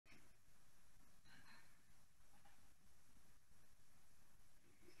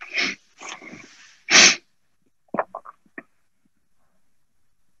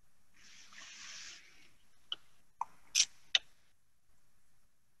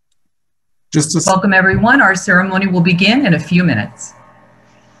Welcome, everyone. Our ceremony will begin in a few minutes.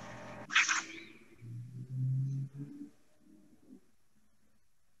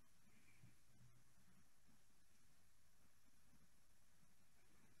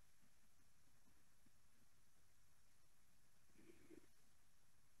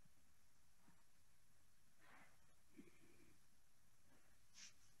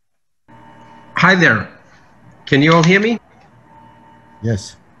 Hi there. Can you all hear me?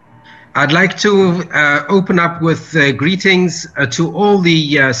 Yes. I'd like to open up with greetings to all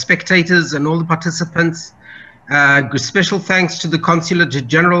the spectators and all the participants. Special thanks to the Consulate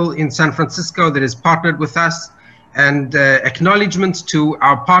General in San Francisco that has partnered with us, and acknowledgement to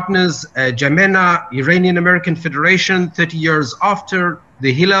our partners, JIMENA, Iranian-American Federation, 30 years after,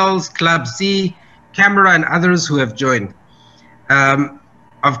 the Hillels, Club Z, Camera, and others who have joined.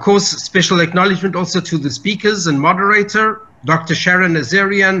 Of course, special acknowledgement also to the speakers and moderator, Dr. Sharon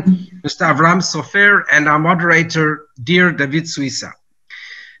Nazarian, Mr. Avram Sofer, and our moderator, dear David Suissa.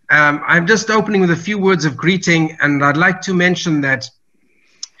 I'm just opening with a few words of greeting, and I'd like to mention that,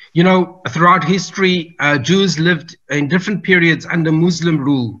 you know, throughout history, Jews lived in different periods under Muslim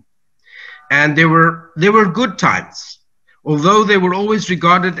rule, and there were good times. Although they were always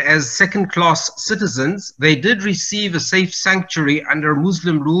regarded as second-class citizens, they did receive a safe sanctuary under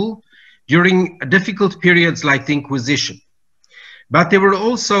Muslim rule during difficult periods like the Inquisition. But there were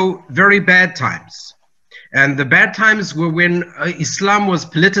also very bad times. And the bad times were when Islam was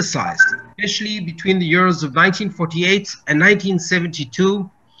politicized, especially between the years of 1948 and 1972.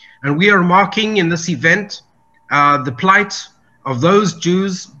 And we are marking in this event the plight of those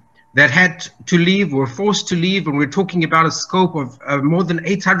Jews that had to leave, were forced to leave, and we're talking about a scope of more than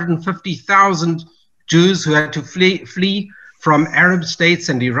 850,000 Jews who had to flee from Arab states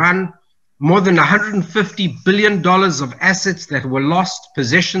and Iran, more than $150 billion of assets that were lost,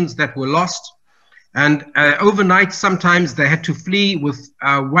 possessions that were lost, and overnight sometimes they had to flee with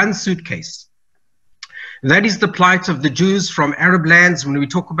one suitcase. That is the plight of the Jews from Arab lands when we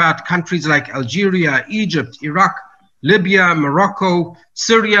talk about countries like Algeria, Egypt, Iraq, Libya, Morocco,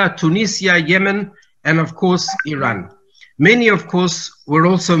 Syria, Tunisia, Yemen, and of course, Iran. Many, of course, were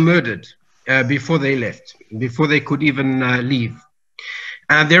also murdered before they left, before they could even leave.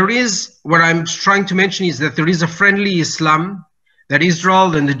 There is, what I'm trying to mention is that there is a friendly Islam that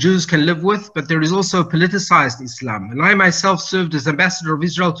Israel and the Jews can live with, but there is also a politicized Islam. And I myself served as ambassador of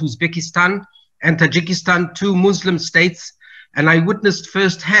Israel to Uzbekistan and Tajikistan, two Muslim states, and I witnessed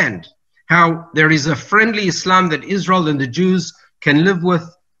firsthand how there is a friendly Islam that Israel and the Jews can live with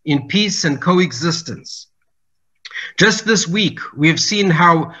in peace and coexistence. Just this week, we have seen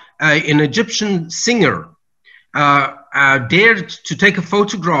how an Egyptian singer dared to take a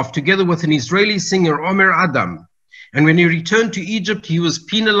photograph together with an Israeli singer, Omer Adam. And when he returned to Egypt, he was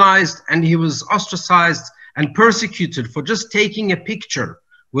penalized and he was ostracized and persecuted for just taking a picture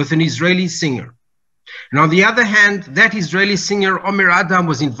with an Israeli singer. And on the other hand, that Israeli singer, Omer Adam,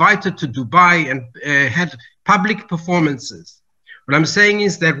 was invited to Dubai and had public performances. What I'm saying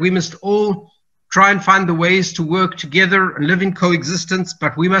is that we must all try and find the ways to work together and live in coexistence,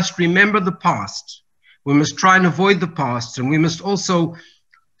 but we must remember the past. We must try and avoid the past, and we must also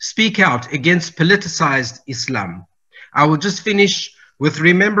speak out against politicized Islam. I will just finish with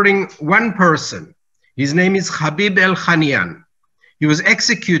remembering one person. His name is Habib El-Khanian. He was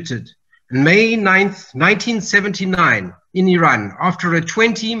executed on May 9th, 1979 in Iran after a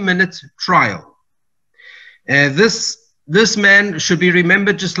 20-minute trial. This man should be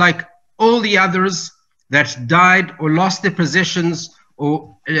remembered just like all the others that died or lost their possessions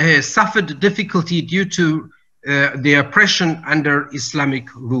or suffered difficulty due to the oppression under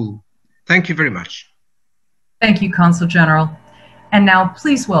Islamic rule. Thank you very much. Thank you, Consul General. And now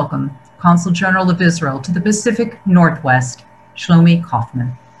please welcome Consul General of Israel to the Pacific Northwest, Shlomi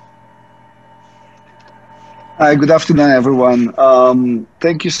Kaufman. Hi, good afternoon, everyone.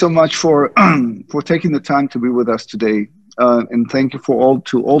 Thank you so much for taking the time to be with us today, and thank you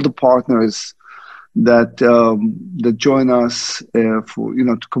to all the partners that that join us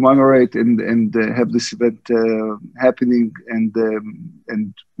to commemorate and have this event happening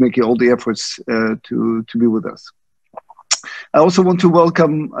and making all the efforts to be with us. I also want to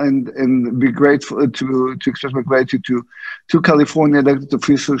welcome and be grateful to express my gratitude to California elected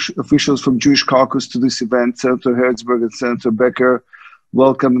officials from Jewish Caucus to this event, Senator Herzberg and Senator Becker.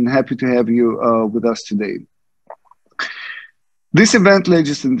 Welcome and happy to have you with us today. This event,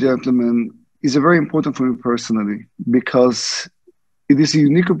 ladies and gentlemen, is very important for me personally because it is a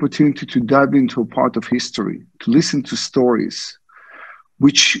unique opportunity to dive into a part of history, to listen to stories,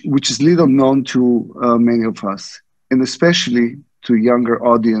 which is little known to many of us, and especially to a younger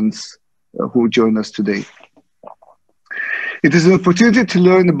audience who joined us today. It is an opportunity to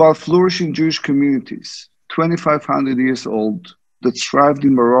learn about flourishing Jewish communities, 2,500 years old, that thrived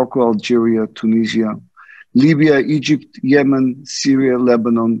in Morocco, Algeria, Tunisia, Libya, Egypt, Yemen, Syria,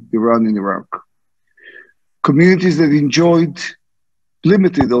 Lebanon, Iran, and Iraq. Communities that enjoyed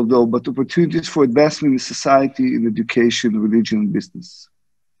limited, although, but opportunities for advancement in society, in education, religion, and business.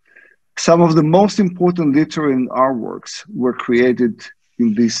 Some of the most important literary and art works were created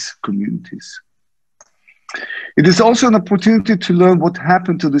in these communities. It is also an opportunity to learn what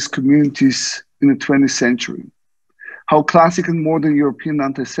happened to these communities in the 20th century, how classic and modern European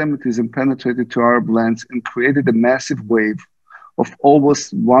anti-Semitism penetrated to Arab lands and created a massive wave of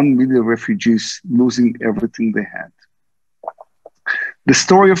almost 1 million refugees losing everything they had. The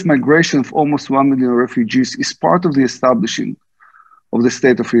story of migration of almost 1 million refugees is part of the establishing of the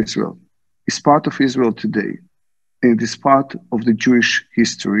State of Israel. It's part of Israel today, and it is part of the Jewish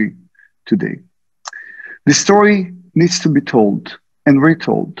history today. The story needs to be told and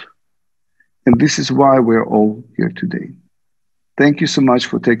retold, and this is why we're all here today. Thank you so much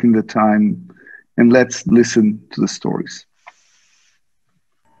for taking the time, and let's listen to the stories.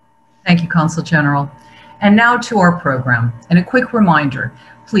 Thank you, Consul General. And now to our program. And a quick reminder,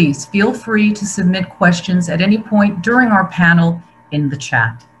 please feel free to submit questions at any point during our panel in the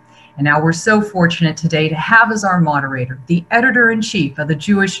chat. And now we're so fortunate today to have as our moderator, the editor-in-chief of the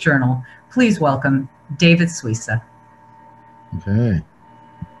Jewish Journal. Please welcome David Suissa. Okay.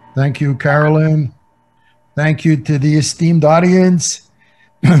 Thank you, Carolyn. Thank you to the esteemed audience.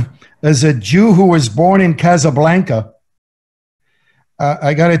 As a Jew who was born in Casablanca,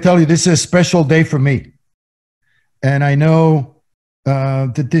 I got to tell you, this is a special day for me. And I know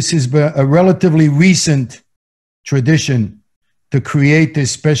that this is a relatively recent tradition to create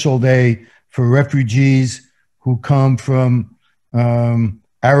this special day for refugees who come from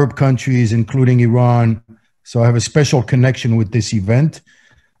Arab countries, including Iran. So I have a special connection with this event.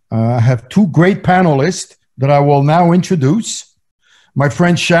 I have two great panelists that I will now introduce. My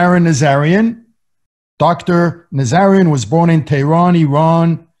friend Sharon Nazarian. Dr. Nazarian was born in Tehran,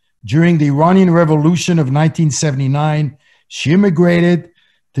 Iran, during the Iranian Revolution of 1979. She immigrated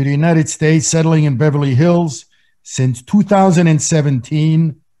to the United States, settling in Beverly Hills. Since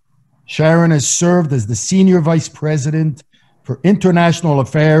 2017, Sharon has served as the Senior Vice President for International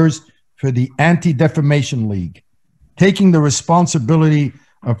Affairs for the Anti-Defamation League, taking the responsibility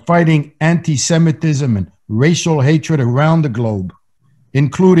of fighting anti-Semitism and racial hatred around the globe,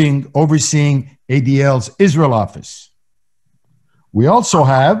 including overseeing ADL's Israel office. We also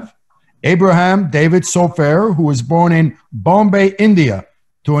have Abraham David Sofer, who was born in Bombay, India,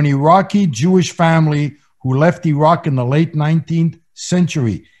 to an Iraqi Jewish family who left Iraq in the late 19th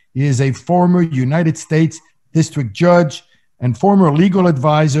century. He is a former United States District Judge and former legal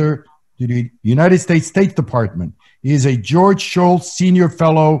advisor to the United States State Department. He is a George Shultz Senior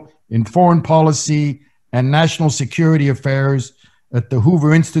Fellow in Foreign Policy and National Security Affairs at the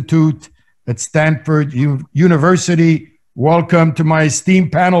Hoover Institute at Stanford University. Welcome to my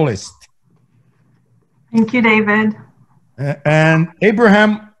esteemed panelists. Thank you, David. And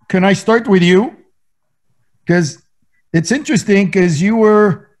Abraham, can I start with you? Because it's interesting, because you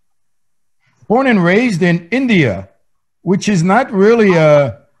were born and raised in India, which is not really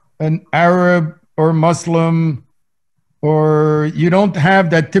an Arab or Muslim, or you don't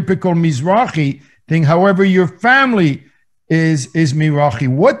have that typical Mizrahi thing. However, your family is Mizrahi.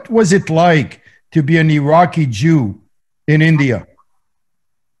 What was it like to be an Iraqi Jew in India?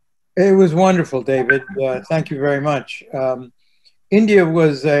 It was wonderful, David. Thank you very much. India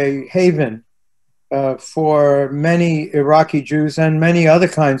was a haven for many Iraqi Jews and many other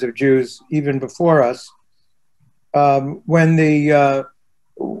kinds of Jews, even before us. When the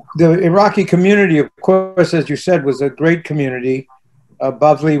Iraqi community, of course, as you said, was a great community.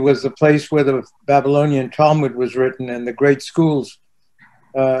 Bavli was the place where the Babylonian Talmud was written, and the great schools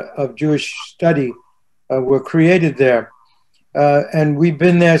of Jewish study were created there. And we've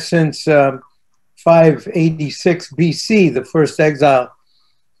been there since 586 BC, the first exile.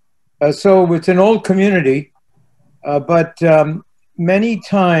 So it's an old community, but many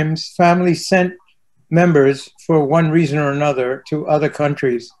times families sent members for one reason or another to other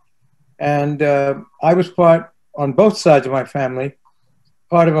countries. And I was part, on both sides of my family,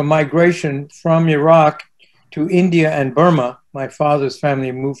 part of a migration from Iraq to India and Burma. My father's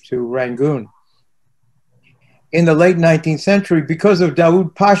family moved to Rangoon in the late 19th century because of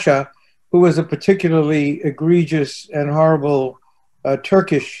Daoud Pasha, who was a particularly egregious and horrible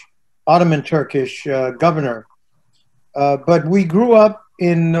Ottoman Turkish governor. But we grew up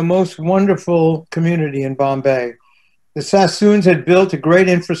in the most wonderful community in Bombay. The Sassoons had built a great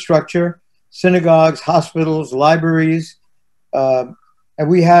infrastructure synagogues, hospitals, libraries. And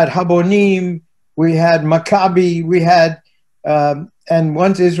we had Habonim, we had Maccabi, we had, and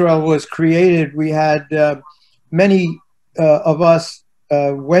once Israel was created, we had many of us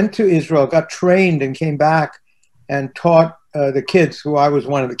went to Israel, got trained, and came back and taught the kids, who I was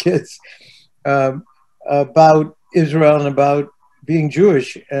one of the kids, about Israel and about being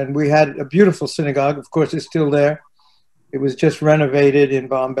Jewish. And we had a beautiful synagogue. Of course, it's still there. It was just renovated in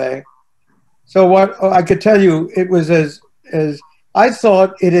Bombay. So what I could tell you, it was as I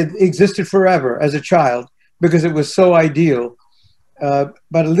thought it had existed forever as a child, because it was so ideal.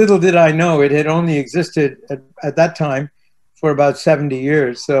 But little did I know it had only existed at that time for about 70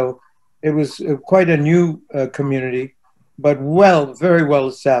 years. So it was quite a new community, but very well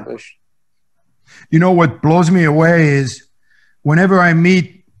established. You know, what blows me away is whenever I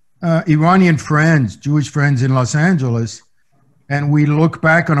meet Iranian friends, Jewish friends in Los Angeles, and we look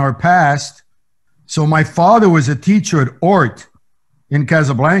back on our past. So my father was a teacher at Ort in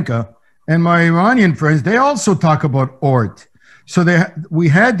Casablanca, and my Iranian friends, they also talk about Ort. So we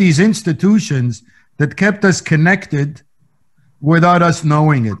had these institutions that kept us connected without us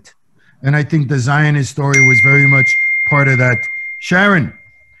knowing it. And I think the Zionist story was very much part of that. Sharon,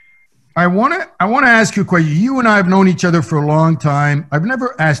 I want to ask you a question. You and I have known each other for a long time. I've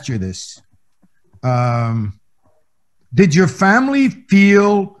never asked you this. Did your family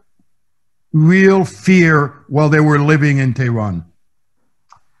feel real fear while they were living in Tehran?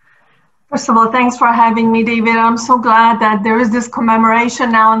 First of all, thanks for having me, David. I'm so glad that there is this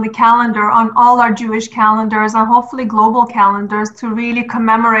commemoration now on the calendar, on all our Jewish calendars, and hopefully global calendars, to really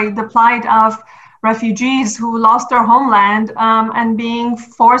commemorate the plight of refugees who lost their homeland and being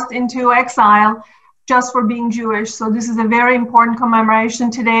forced into exile just for being Jewish. So this is a very important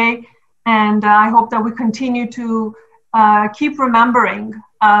commemoration today, and I hope that we continue to keep remembering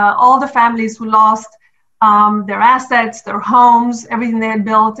all the families who lost their assets, their homes, everything they had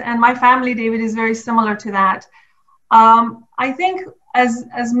built. And my family, David, is very similar to that. I think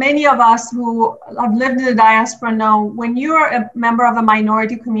as many of us who have lived in the diaspora know, when you're a member of a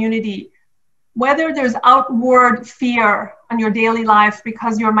minority community, whether there's outward fear in your daily life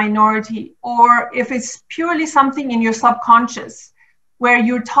because you're a minority, or if it's purely something in your subconscious, where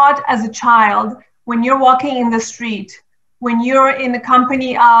you're taught as a child, when you're walking in the street, when you're in the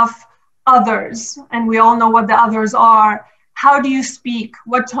company of others, and we all know what the others are, how do you speak?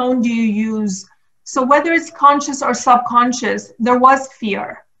 What tone do you use? So whether it's conscious or subconscious, there was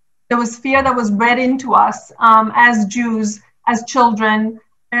fear. There was fear that was bred into us as Jews, as children.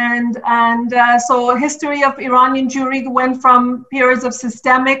 So history of Iranian Jewry went from periods of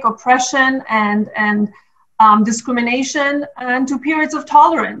systemic oppression and discrimination and to periods of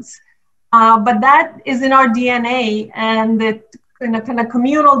tolerance. But that is in our DNA, and the kind of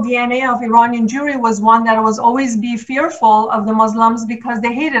communal DNA of Iranian Jewry was one that was always be fearful of the Muslims because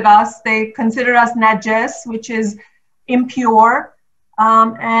they hated us. They considered us najis, which is impure.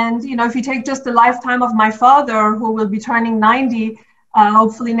 And you know, if you take just the lifetime of my father, who will be turning 90,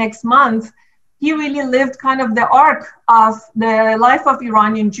 hopefully next month, he really lived kind of the arc of the life of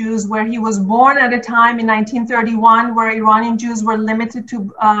Iranian Jews, where he was born at a time in 1931 where Iranian Jews were limited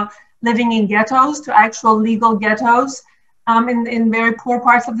to living in ghettos, to actual legal ghettos in very poor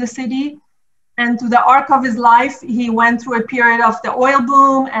parts of the city. And through the arc of his life, he went through a period of the oil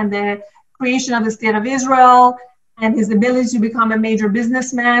boom and the creation of the State of Israel and his ability to become a major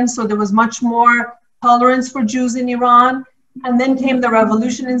businessman. So there was much more tolerance for Jews in Iran. And then came the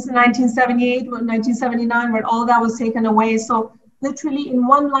revolution in 1978, 1979, when all that was taken away. So literally in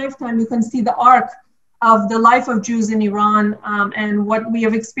one lifetime, you can see the arc of the life of Jews in Iran and what we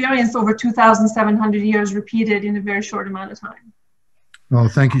have experienced over 2,700 years repeated in a very short amount of time. Well,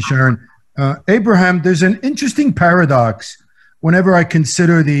 thank you, Sharon. Abraham, there's an interesting paradox whenever I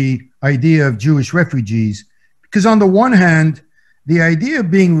consider the idea of Jewish refugees, because on the one hand, the idea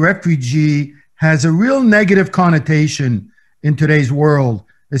of being refugee has a real negative connotation in today's world,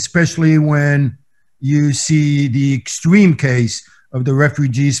 especially when you see the extreme case of the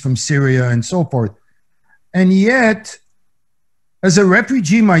refugees from Syria and so forth. And yet, as a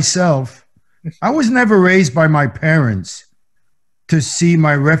refugee myself, I was never raised by my parents to see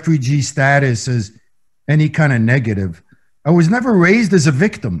my refugee status as any kind of negative. I was never raised as a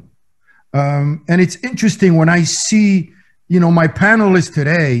victim. And it's interesting when I see, you know, my panelists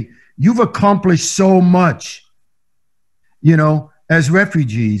today, you've accomplished so much, you know, as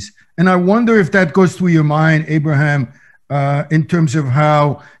refugees. And I wonder if that goes through your mind, Abraham, in terms of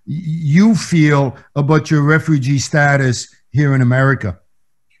how you feel about your refugee status here in America.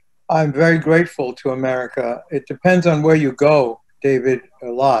 I'm very grateful to America. It depends on where you go, David, a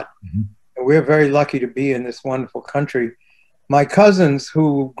lot. Mm-hmm. We're very lucky to be in this wonderful country. My cousins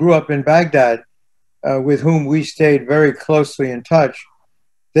who grew up in Baghdad, with whom we stayed very closely in touch,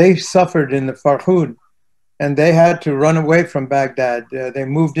 they suffered in the Farhud, and they had to run away from Baghdad. They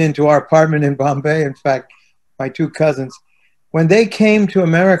moved into our apartment in Bombay, in fact, my two cousins. When they came to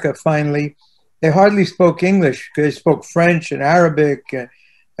America finally, they hardly spoke English. They spoke French and Arabic,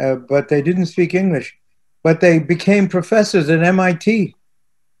 but they didn't speak English. But they became professors at MIT.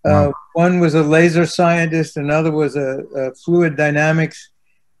 Wow. One was a laser scientist, another was a fluid dynamics.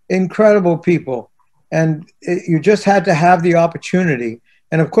 Incredible people. And you just had to have the opportunity.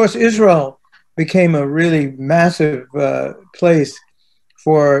 And of course, Israel became a really massive place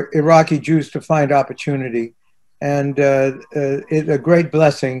for Iraqi Jews to find opportunity. And it's a great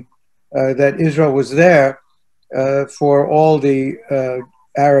blessing that Israel was there for all the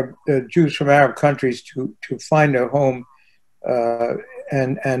Arab Jews from Arab countries to find a home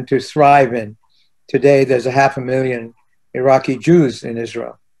and to thrive in. Today, there's 500,000 Iraqi Jews in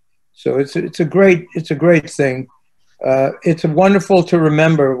Israel. So it's a great thing. It's wonderful to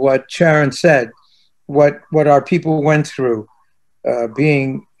remember what Sharon said, what our people went through,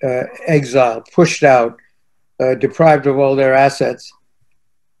 being exiled, pushed out, deprived of all their assets.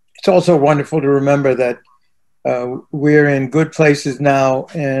 It's also wonderful to remember that we're in good places now,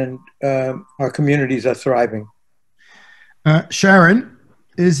 and our communities are thriving. Sharon,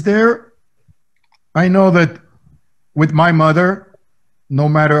 I know that with my mother, no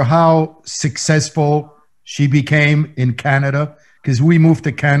matter how successful she became in Canada, because we moved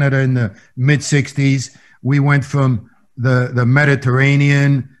to Canada in the mid-'60s, we went from the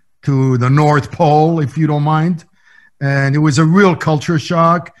Mediterranean to the North Pole, if you don't mind. And it was a real culture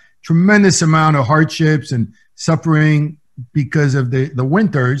shock, tremendous amount of hardships and suffering because of the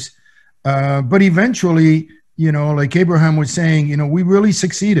winters. But eventually, like Abraham was saying, we really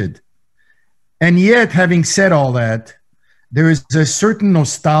succeeded. And yet, having said all that, there is a certain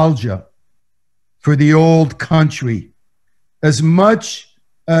nostalgia for the old country. As much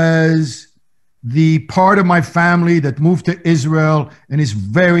as the part of my family that moved to Israel and is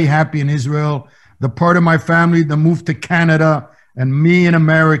very happy in Israel, the part of my family that moved to Canada, and me in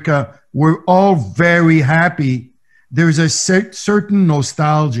America, we're all very happy. There's a certain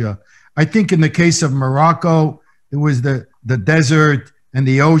nostalgia. I think in the case of Morocco, it was the desert and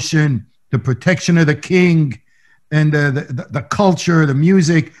the ocean, the protection of the king, and the culture, the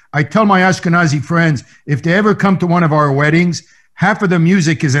music. I tell my Ashkenazi friends, if they ever come to one of our weddings, half of the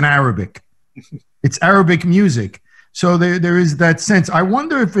music is in Arabic. It's Arabic music. So there is that sense. I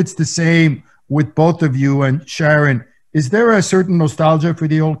wonder if it's the same with both of you. And Sharon, is there a certain nostalgia for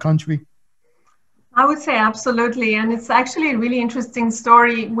the old country? I would say absolutely. And it's actually a really interesting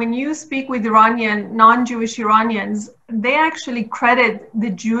story. When you speak with non-Jewish Iranians, they actually credit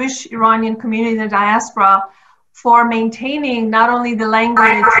the Jewish Iranian community in the diaspora for maintaining not only the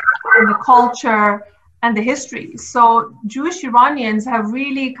language and the culture and the history. So Jewish Iranians have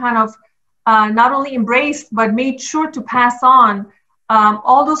really kind of not only embraced, but made sure to pass on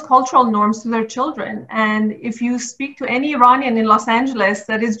all those cultural norms to their children. And if you speak to any Iranian in Los Angeles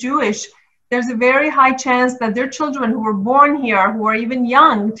that is Jewish, there's a very high chance that their children who were born here, who are even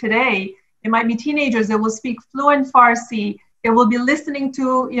young today, they might be teenagers, they will speak fluent Farsi, they will be listening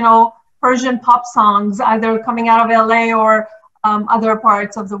to, Persian pop songs, either coming out of LA or other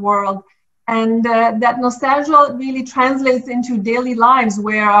parts of the world. And that nostalgia really translates into daily lives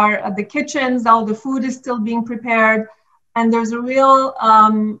where the kitchens, all the food is still being prepared. And there's a real,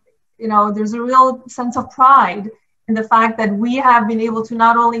 there's a real sense of pride in the fact that we have been able to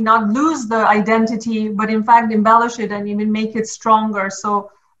not only not lose the identity, but in fact embellish it and even make it stronger.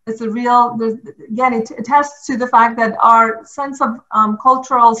 So it's a real, again, it attests to the fact that our sense of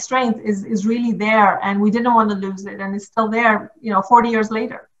cultural strength is really there, and we didn't want to lose it, and it's still there, 40 years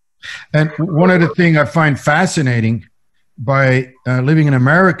later. And one of the things I find fascinating by living in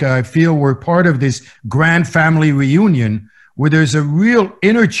America, I feel we're part of this grand family reunion where there's a real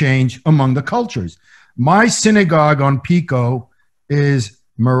interchange among the cultures. My synagogue on Pico is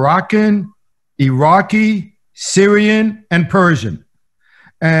Moroccan, Iraqi, Syrian, and Persian.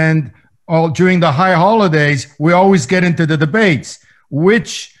 And during the high holidays, we always get into the debates.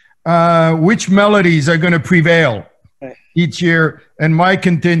 Which melodies are going to prevail each year? And my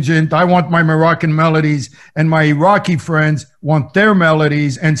contingent, I want my Moroccan melodies, and my Iraqi friends want their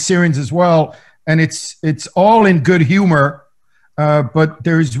melodies, and Syrians as well. And it's all in good humor. But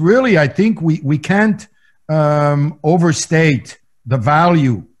there's really, I think we can't overstate the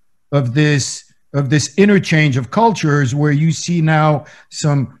value of this interchange of cultures, where you see now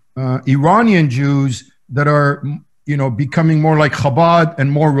some Iranian Jews that are, becoming more like Chabad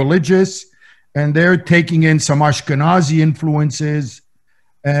and more religious. and they're taking in some Ashkenazi influences.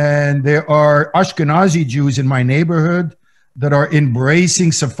 And there are Ashkenazi Jews in my neighborhood that are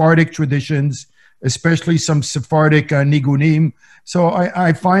embracing Sephardic traditions, especially some Sephardic nigunim. So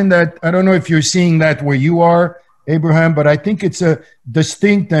I find that, I don't know if you're seeing that where you are, Abraham, but I think it's a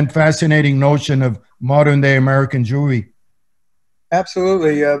distinct and fascinating notion of modern day American Jewry.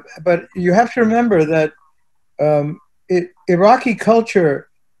 Absolutely. But you have to remember that Iraqi culture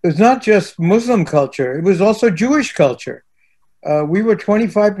was not just Muslim culture, it was also Jewish culture. We were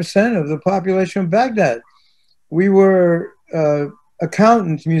 25% of the population of Baghdad. We were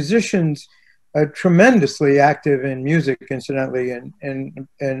accountants, musicians, tremendously active in music, incidentally,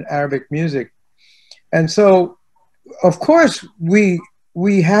 in Arabic music. And so, of course, we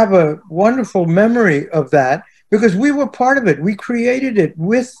have a wonderful memory of that because we were part of it. We created it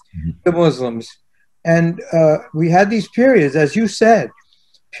with the Muslims. And we had these periods, as you said,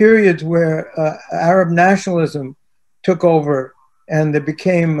 periods where Arab nationalism took over and it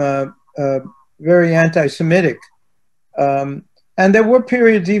became very anti-Semitic. And there were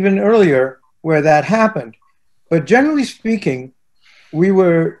periods even earlier where that happened. But generally speaking, we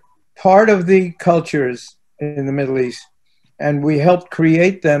were part of the cultures in the Middle East, and we helped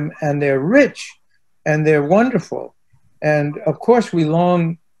create them, and they're rich and they're wonderful. And of course, we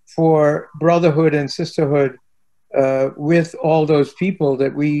long for brotherhood and sisterhood with all those people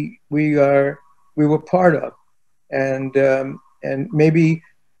that we were part of. And maybe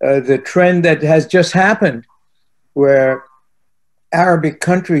the trend that has just happened, where Arabic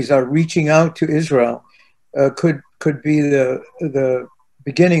countries are reaching out to Israel, could be the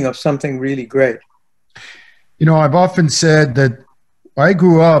beginning of something really great. You know, I've often said that I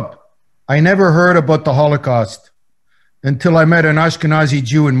grew up, I never heard about the Holocaust until I met an Ashkenazi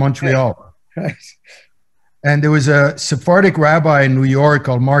Jew in Montreal. Right. And there was a Sephardic rabbi in New York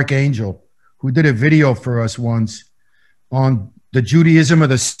called Mark Angel who did a video for us once on the Judaism of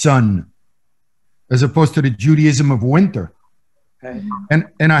the sun as opposed to the Judaism of winter. Okay.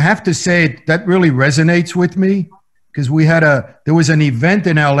 And I have to say that really resonates with me because there was an event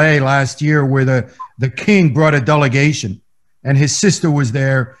in LA last year where the king brought a delegation and his sister was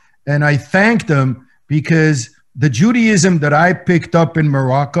there. And I thanked him because the Judaism that I picked up in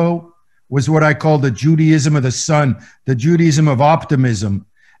Morocco was what I call the Judaism of the sun, the Judaism of optimism.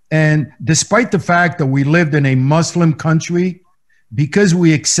 And despite the fact that we lived in a Muslim country, because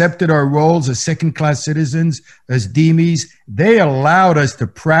we accepted our roles as second-class citizens, as dhimmis, they allowed us to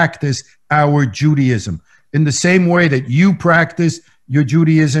practice our Judaism in the same way that you practice your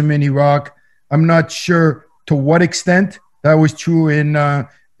Judaism in Iraq. I'm not sure to what extent that was true in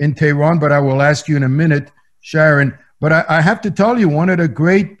Tehran, but I will ask you in a minute, Sharon. But I have to tell you, one of the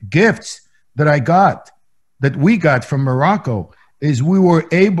great gifts that we got from Morocco is we were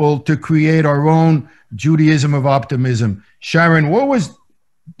able to create our own Judaism of optimism. Sharon, what was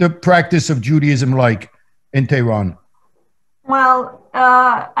the practice of Judaism like in Tehran? Well,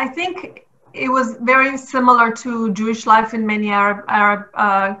 I think it was very similar to Jewish life in many Arab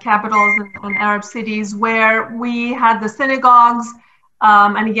capitals and Arab cities, where we had the synagogues.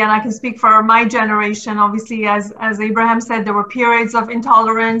 And again, I can speak for my generation. Obviously, as Abraham said, there were periods of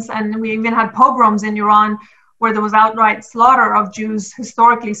intolerance, and we even had pogroms in Iran where there was outright slaughter of Jews,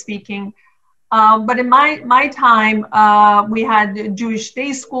 historically speaking. But in my time, we had Jewish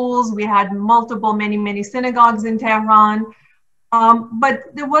day schools. We had many synagogues in Tehran.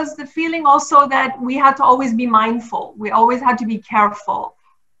 But there was the feeling also that we had to always be mindful. We always had to be careful.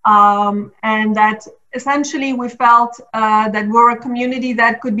 And that essentially we felt that we're a community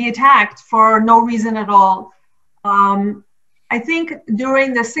that could be attacked for no reason at all. I think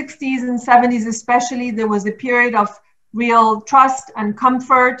during the 60s and 70s especially, there was a period of real trust and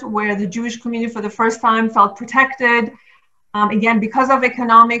comfort where the Jewish community for the first time felt protected. Again, because of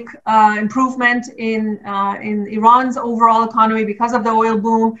economic improvement in Iran's overall economy, because of the oil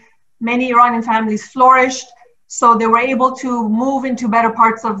boom, many Iranian families flourished. So they were able to move into better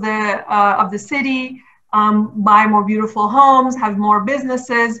parts of the city, buy more beautiful homes, have more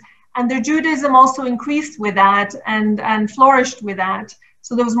businesses. And their Judaism also increased with that and flourished with that.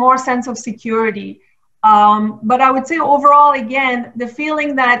 So there was more sense of security. But I would say overall, again, the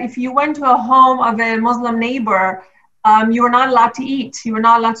feeling that if you went to a home of a Muslim neighbor, you were not allowed to eat. You were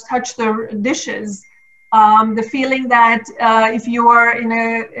not allowed to touch their dishes. The feeling that if you were in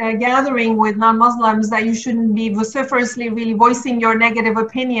a gathering with non-Muslims, that you shouldn't be vociferously really voicing your negative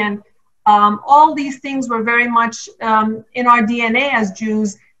opinion. All these things were very much in our DNA as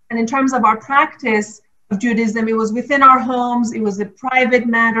Jews. And in terms of our practice of Judaism, it was within our homes, it was a private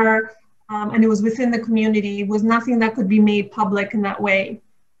matter, and it was within the community. It was nothing that could be made public in that way.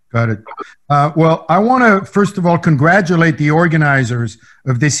 Got it. Well, I want to, first of all, congratulate the organizers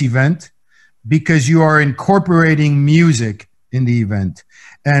of this event because you are incorporating music in the event.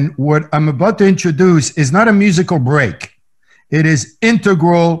 And what I'm about to introduce is not a musical break. It is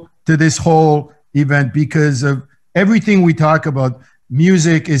integral to this whole event because of everything we talk about.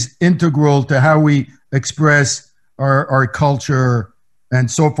 Music is integral to how we express our culture and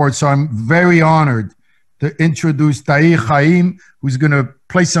so forth. So I'm very honored to introduce Tair Haim, who's going to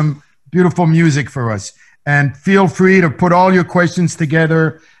play some beautiful music for us. And feel free to put all your questions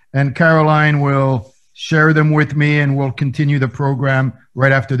together, and Caroline will share them with me, and we'll continue the program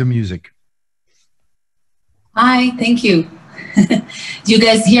right after the music. Hi, thank you. Do you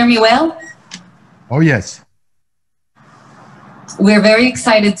guys hear me well? Oh, yes. We're very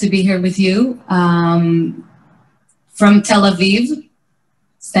excited to be here with you from Tel Aviv,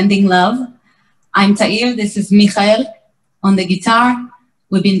 sending love. I'm Tair, this is Michael on the guitar.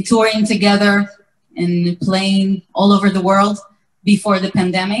 We've been touring together and playing all over the world before the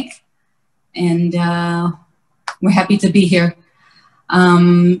pandemic, and we're happy to be here.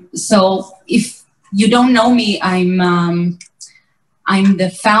 So if you don't know me, I'm the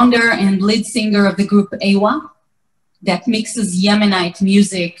founder and lead singer of the group AWA that mixes Yemenite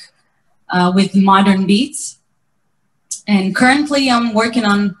music with modern beats. And currently I'm working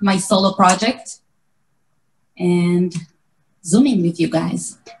on my solo project and Zooming with you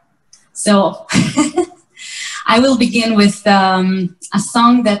guys. So I will begin with a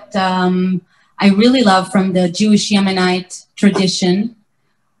song that I really love from the Jewish Yemenite tradition.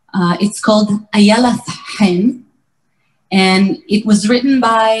 It's called Tair Haim, and it was written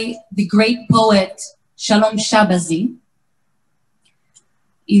by the great poet Shalom Shabazi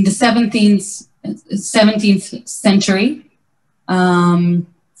in the 17th century. And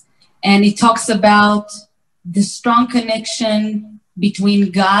it talks about the strong connection between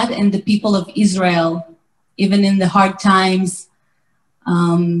God and the people of Israel, even in the hard times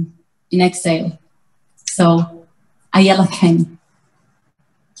in exile. So, Tair Haim.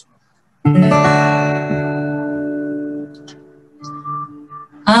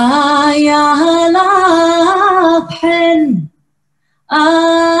 Tair Haim, Tair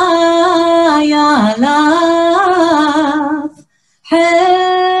Haim,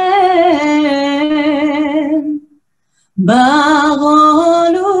 Baronutis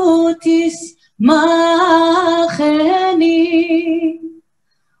macheni,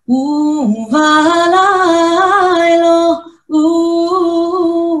 uvalaylo,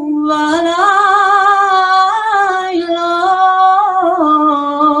 uvalaylo,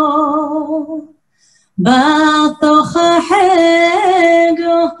 batoch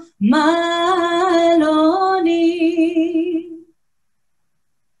hego maloni.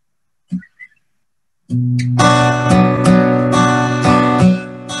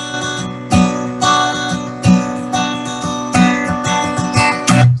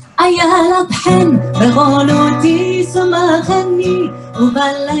 Tair Haim, begoluti sumacheni,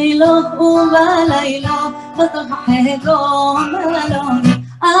 uvalaylo, uvalaylo, batoch hego maloni.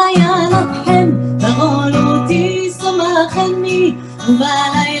 Tair Haim, begoluti sumacheni,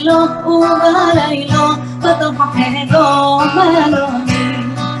 uvalaylo, uvalaylo, batoch hego maloni.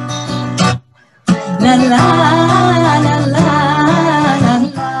 La la la la la la la la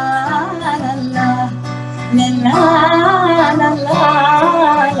la la la.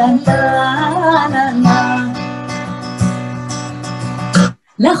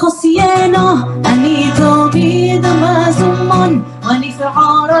 לחוסיינו אני תמיד מזומון ואני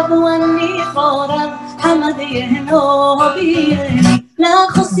פעורב ואני חורב חמד יהנו בייני.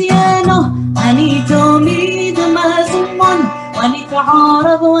 לחוסיינו אני תמיד מזומון ואני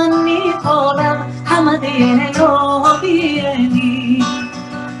פעורב ואני חורב חמד יהנו בייני.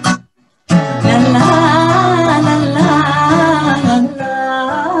 לה לה לה לה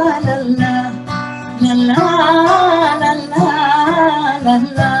La la la la la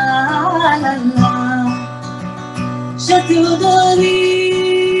la la la.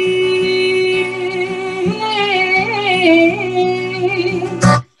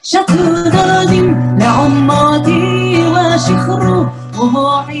 شتودادين لعماتي وشخرو وهو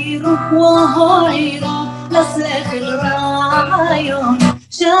عيرو وهو عيرو لساخر رايون.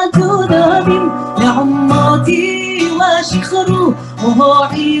 شتودادين لعماتي وشخرو وهو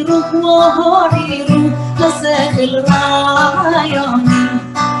عيرو وهو عيرو لساخر رايون.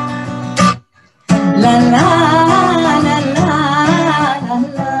 La la la la la la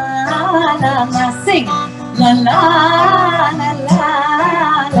la la. Sing. La la la la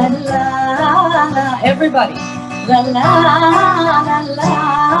la la la. Everybody. La la la la la la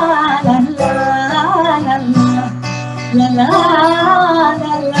la la la la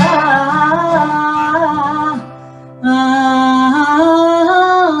la la.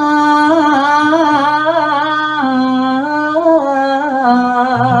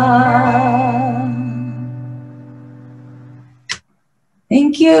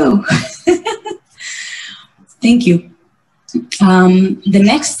 Thank you. Thank you. The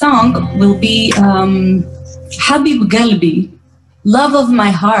next song will be Habib Galbi, Love of My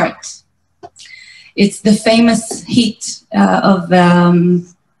Heart. It's the famous hit of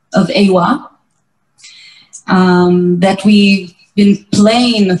AWA that we've been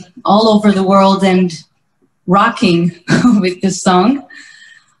playing all over the world and rocking with this song.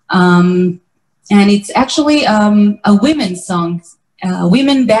 And it's actually a women's song.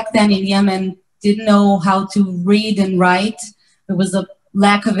 Women back then in Yemen didn't know how to read and write. There was a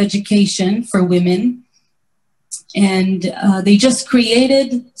lack of education for women. And they just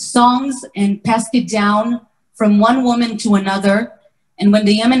created songs and passed it down from one woman to another. And when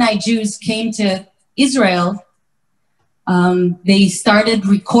the Yemenite Jews came to Israel, they started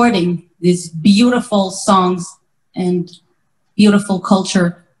recording these beautiful songs and beautiful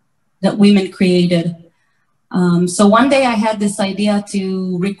culture that women created. So one day I had this idea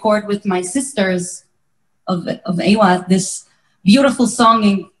to record with my sisters of AWA this beautiful song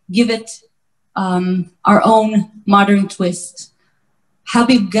and give it our own modern twist.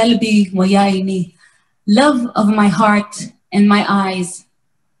 Habib Galbi wa ya aini, love of my heart and my eyes,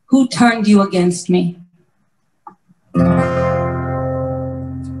 who turned you against me?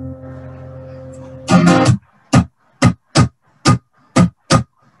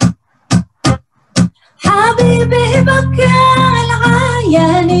 حبيبي بكى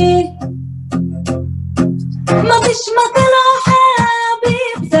العياني ما فيش مثله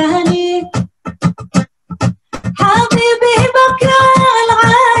حبيب ثاني حبيبي بكى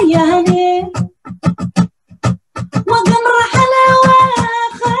العياني وقم رحل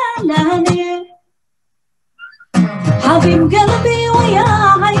وخلاني حبيب قلبي ويا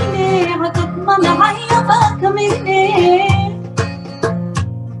عيني عقب ما نعيبك مني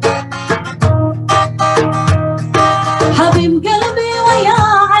حبيب قلبي ويا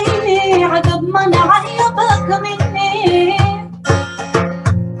عيني عقب ما نعيبك مني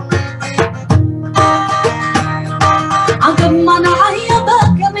عقب ما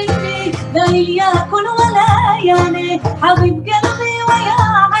نعيبك مني لا ياكل ولا ياني حبيب قلبي ويا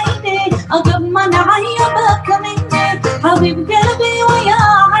عيني عقب ما نعيبك مني حبيب قلبي ويا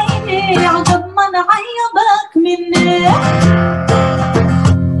عيني عقب ما نعيبك مني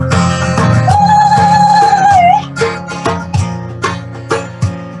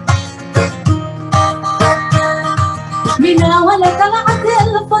ولا طلعت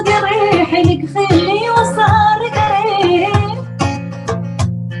الفقر حلق خلي وصار قريب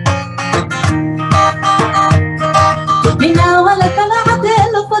منا ولا طلعت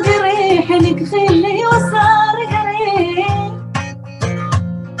الفقر حلق خلي وصار قريب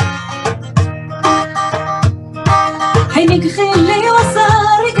حلق خلي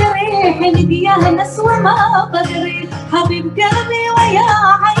وصار قريب حلق يا ناس وما بدري حبيب قلبي ويا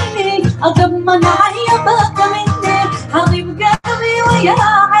عيني عقب ما نعيبك مني حبيب قلبي ويا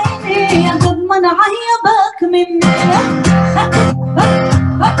عيني عقب ما نعيبك مني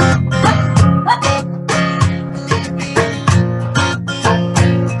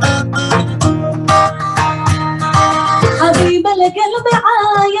حبيب القلب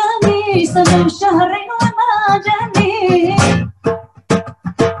عاياني سنة وشهرين وما جاني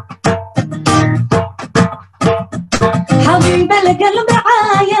حبيب القلب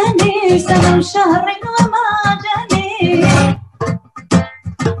عاياني سنة وشهرين وما جاني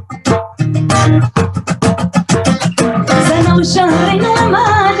سنة وشهرين وما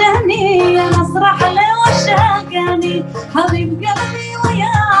جاني يا مسرح لي وشاقاني حبيب قلبي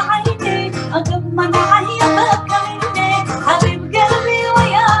ويا عيني عقب ما نعيبك مني حبيب قلبي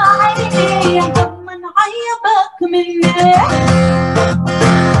ويا عيني عقب ما نعيبك مني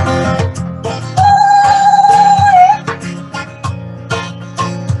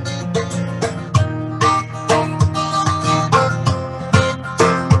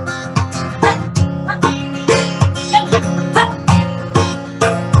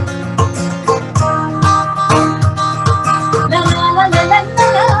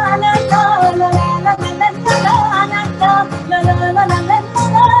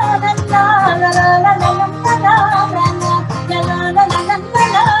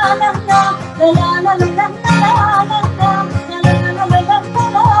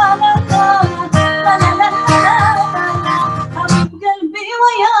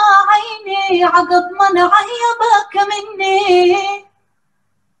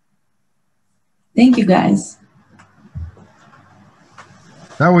Thank you, guys.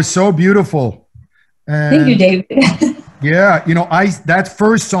 That was so beautiful. And thank you, David. yeah, you know, that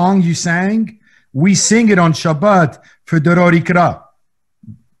first song you sang, we sing it on Shabbat for Dorori Kra.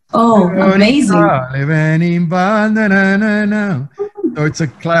 Oh, amazing. So it's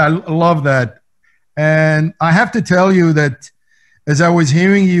I love that. And I have to tell you that as I was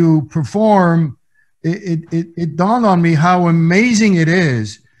hearing you perform, it dawned on me how amazing it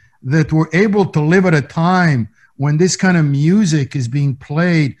is that we're able to live at a time when this kind of music is being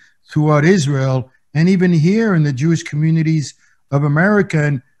played throughout Israel and even here in the Jewish communities of America.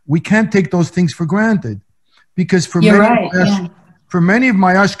 And we can't take those things for granted, because for many of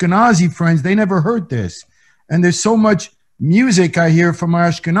my Ashkenazi friends, they never heard this. And there's so much music I hear from my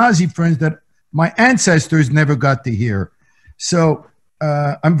Ashkenazi friends that my ancestors never got to hear. So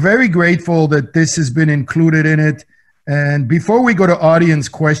I'm very grateful that this has been included in it. And before we go to audience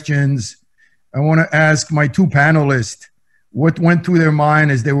questions, I want to ask my two panelists what went through their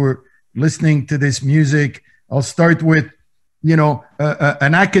mind as they were listening to this music. I'll start with,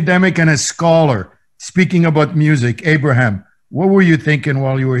 an academic and a scholar speaking about music. Abraham, what were you thinking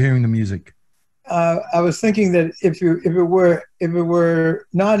while you were hearing the music? I was thinking that if it were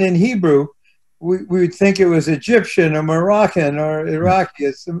not in Hebrew, we would think it was Egyptian or Moroccan or Iraqi.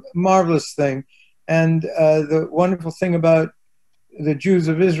 It's a marvelous thing. And the wonderful thing about the Jews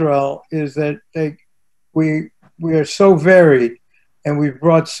of Israel is that we are so varied, and we've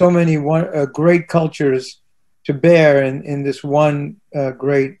brought so many great cultures to bear in this one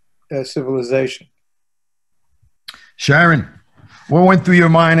great civilization. Sharon, what went through your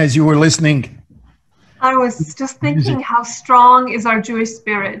mind as you were listening? I was just thinking how strong is our Jewish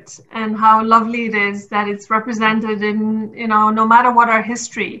spirit, and how lovely it is that it's represented in, no matter what our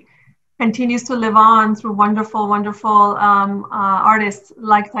history, continues to live on through wonderful, wonderful artists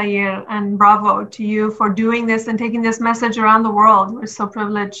like Tair. And bravo to you for doing this and taking this message around the world. We're so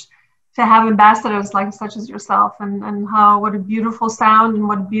privileged to have ambassadors like such as yourself, and what a beautiful sound and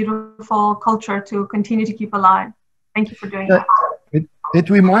what a beautiful culture to continue to keep alive. Thank you for doing that. It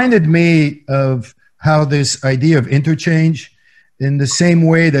reminded me of how this idea of interchange, in the same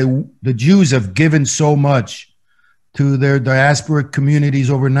way that the Jews have given so much to their diasporic communities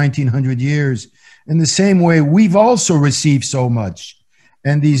over 1900 years, in the same way we've also received so much.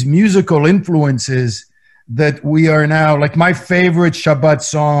 And these musical influences that we are now, like my favorite Shabbat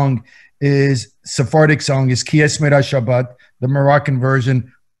song is, Sephardic song is Ki Esmera Shabbat, the Moroccan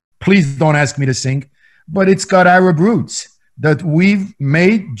version. Please don't ask me to sing, but it's got Arab roots that we've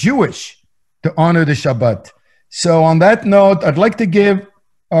made Jewish to honor the Shabbat. So on that note, I'd like to give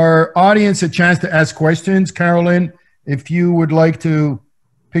our audience a chance to ask questions. Carolyn, if you would like to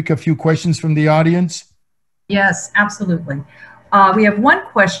pick a few questions from the audience. Yes, absolutely. We have one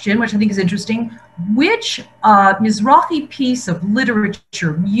question, which I think is interesting. Which Mizrahi piece of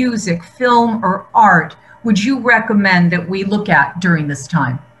literature, music, film, or art would you recommend that we look at during this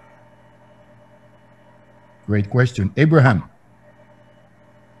time? Great question. Abraham.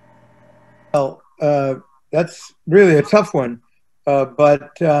 Well, that's really a tough one,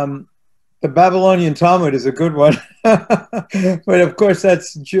 but the Babylonian Talmud is a good one. But of course,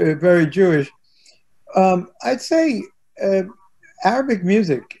 that's very Jewish. I'd say Arabic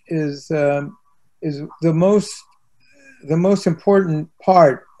music is the most important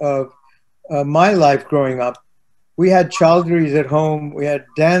part of my life growing up. We had childries at home. We had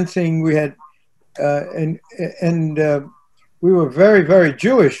dancing. We had and we were very, very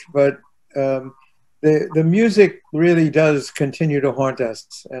Jewish, but the music really does continue to haunt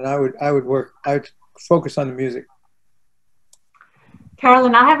us, and I would focus on the music.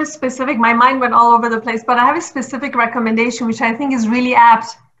 Carolyn, I have a specific, my mind went all over the place, but I have a specific recommendation which I think is really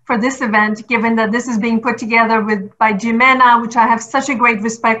apt for this event, given that this is being put together by JIMENA, which I have such a great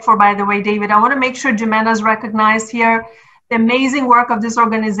respect for, by the way, David. I want to make sure JIMENA is recognized here. The amazing work of this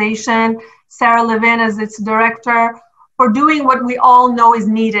organization, Sarah Levin as its director, for doing what we all know is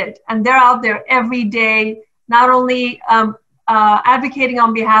needed. And they're out there every day, not only advocating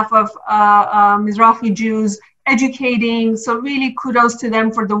on behalf of Mizrahi Jews, educating. So really kudos to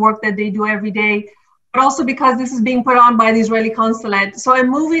them for the work that they do every day, but also because this is being put on by the Israeli consulate. So a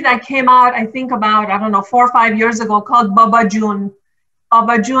movie that came out, I think about, 4 or 5 years ago, called Baba Jun.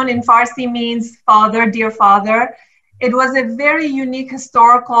 Baba Jun in Farsi means father, dear father. It was a very unique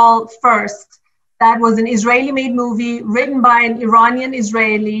historical first. That was an Israeli-made movie written by an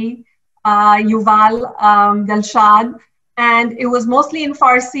Iranian-Israeli, Yuval Delshad, and it was mostly in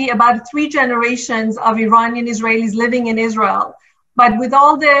Farsi, about 3 generations of Iranian Israelis living in Israel. But with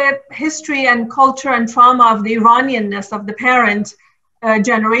all the history and culture and trauma of the Iranianness of the parent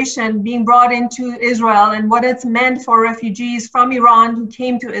generation being brought into Israel and what it's meant for refugees from Iran who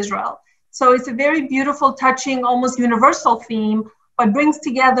came to Israel. So it's a very beautiful, touching, almost universal theme, but brings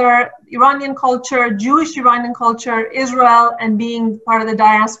together Iranian culture, Jewish Iranian culture, Israel, and being part of the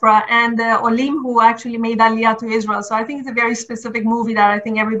diaspora, and the Olim who actually made Aliyah to Israel. So I think it's a very specific movie that I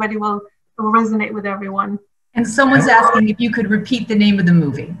think everybody will resonate with everyone. And someone's asking if you could repeat the name of the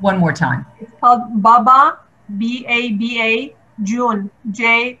movie one more time. It's called Baba, B-A-B-A, June,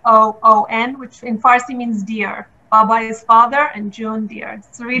 J-O-O-N, which in Farsi means dear. Baba is father and June dear.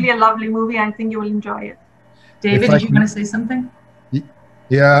 It's really a lovely movie. I think you will enjoy it. David, did you want to say something?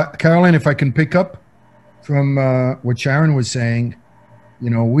 Yeah, Caroline, if I can pick up from what Sharon was saying, you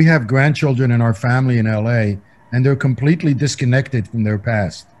know, we have grandchildren in our family in LA, and they're completely disconnected from their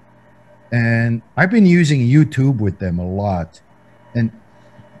past. And I've been using YouTube with them a lot. And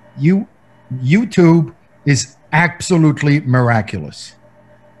YouTube is absolutely miraculous.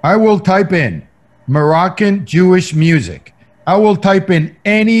 I will type in Moroccan Jewish music. I will type in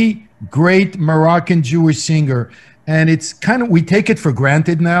any great Moroccan Jewish singer, and it's kind of, we take it for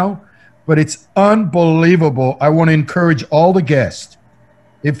granted now, but it's unbelievable. I want to encourage all the guests,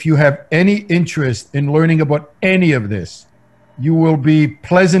 if you have any interest in learning about any of this, you will be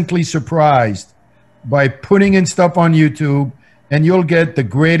pleasantly surprised by putting in stuff on YouTube, and you'll get the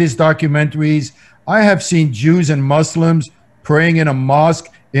greatest documentaries. I have seen Jews and Muslims praying in a mosque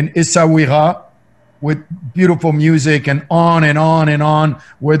in Essaouira with beautiful music, and on and on and on,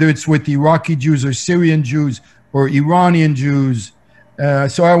 whether it's with Iraqi Jews or Syrian Jews or Iranian Jews.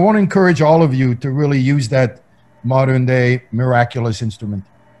 So I want to encourage all of you to really use that modern day miraculous instrument.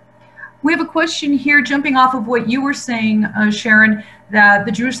 We have a question here, jumping off of what you were saying, Sharon, that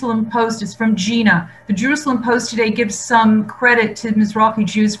the Jerusalem Post is from Gina. The Jerusalem Post today gives some credit to Mizrahi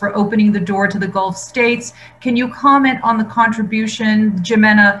Jews for opening the door to the Gulf states. Can you comment on the contribution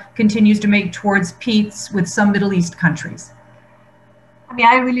JIMENA continues to make towards peace with some Middle East countries? I mean,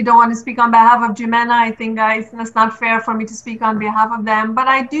 I really don't want to speak on behalf of JIMENA. I think, guys, that's not fair for me to speak on behalf of them. But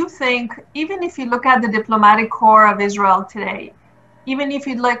I do think, even if you look at the diplomatic corps of Israel today, even if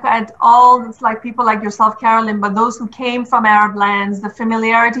you look at all, it's like people like yourself, Carolyn, but those who came from Arab lands, the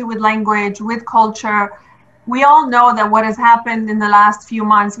familiarity with language, with culture, we all know that what has happened in the last few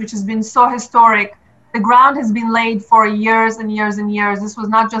months, which has been so historic, the ground has been laid for years and years and years. This was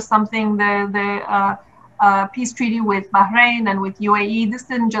not just something, the peace treaty with Bahrain and with UAE, this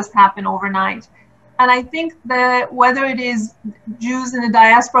didn't just happen overnight. And I think that whether it is Jews in the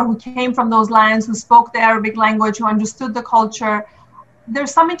diaspora who came from those lands, who spoke the Arabic language, who understood the culture,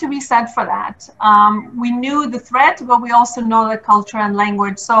 there's something to be said for that. We knew the threat, but we also know the culture and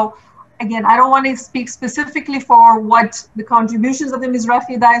language. So again, I don't want to speak specifically for what the contributions of the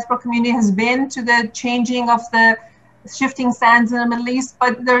Mizrahi diaspora community has been to the changing of the shifting sands in the Middle East,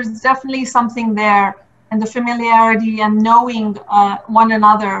 but there's definitely something there, and the familiarity and knowing one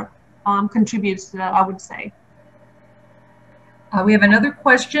another contributes to that, I would say. We have another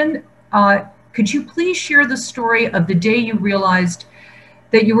question. Could you please share the story of the day you realized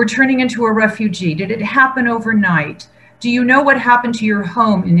that you were turning into a refugee? Did it happen overnight? Do you know what happened to your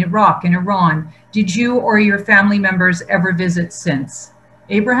home in Iraq and Iran? Did you or your family members ever visit since?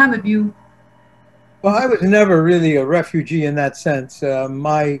 Abraham, have you? Well, I was never really a refugee in that sense.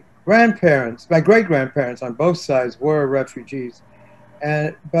 My grandparents, my great-grandparents on both sides were refugees.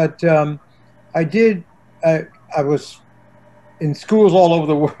 But I was in schools all over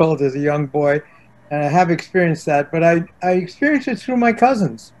the world as a young boy, and I have experienced that, but I experienced it through my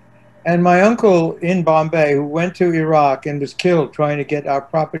cousins. And my uncle in Bombay, who went to Iraq and was killed trying to get our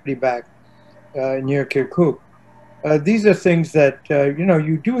property back near Kirkuk. These are things that, you know,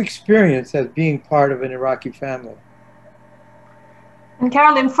 you do experience as being part of an Iraqi family. And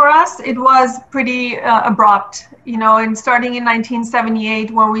Carolyn, for us, it was pretty abrupt, you know, and starting in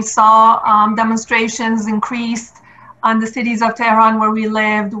 1978, where we saw demonstrations increased on the cities of Tehran where we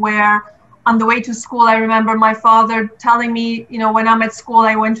lived, where on the way to school, I remember my father telling me, you know, when I'm at school,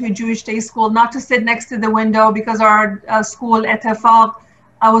 I went to a Jewish day school, not to sit next to the window because our school, Etefaq,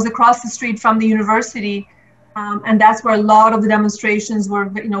 was across the street from the university. And that's where a lot of the demonstrations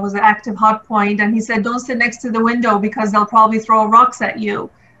were, you know, was an active hot point. And he said, don't sit next to the window because they'll probably throw rocks at you.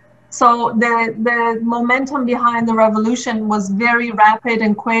 So the momentum behind the revolution was very rapid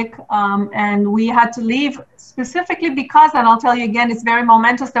and quick. And we had to leave specifically because, and I'll tell you again, it's very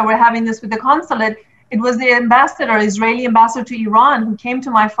momentous that we're having this with the consulate. It was the ambassador, Israeli ambassador to Iran, who came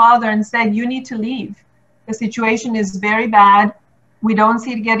to my father and said, you need to leave. The situation is very bad. We don't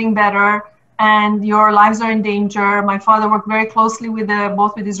see it getting better, and your lives are in danger. My father worked very closely with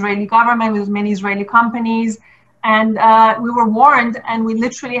both with the Israeli government, with many Israeli companies, and we were warned, and we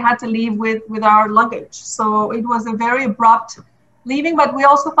literally had to leave with our luggage. So it was a very abrupt leaving, but we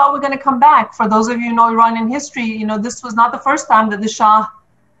also thought we're going to come back. For those of you who know Iranian history, you know, this was not the first time that the Shah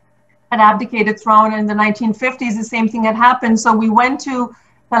had abdicated throne. In the 1950s, the same thing had happened. So we went to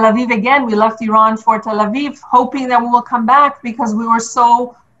Tel Aviv again. We left Iran for Tel Aviv, hoping that we will come back, because we were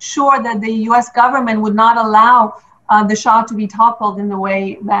so sure that the US government would not allow the Shah to be toppled in the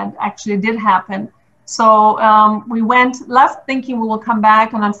way that actually did happen. So we left thinking we will come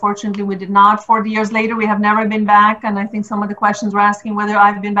back, and unfortunately we did not. 40 years later, we have never been back, and I think some of the questions were asking whether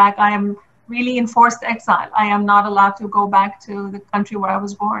I've been back. I am really in forced exile. I am not allowed to go back to the country where I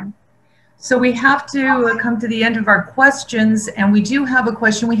was born. So we have to come to the end of our questions, and we do have a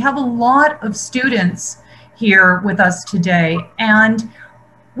question. We have a lot of students here with us today, and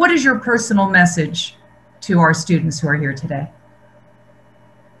what is your personal message to our students who are here today?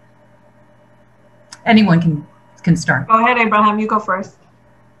 Anyone can start. Go ahead, Abraham, you go first.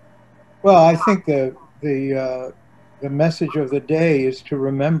 Well, I think the message of the day is to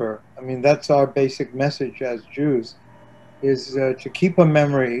remember. I mean, that's our basic message as Jews, is to keep a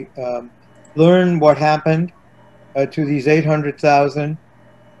memory, learn what happened to these 800,000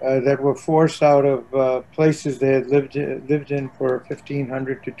 that were forced out of places they had lived in for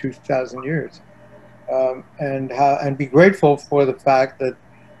 1,500 to 2,000 years, and be grateful for the fact that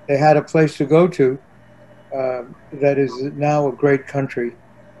they had a place to go to that is now a great country,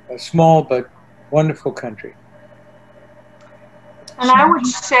 a small but wonderful country. And I would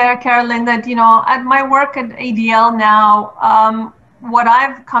share, Carolyn, that, you know, at my work at ADL now, what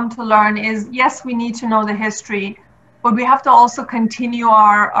I've come to learn is, yes, we need to know the history, but we have to also continue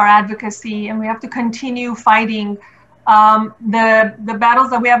our advocacy, and we have to continue fighting the battles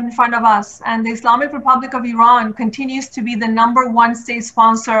that we have in front of us. And the Islamic Republic of Iran continues to be the #1 state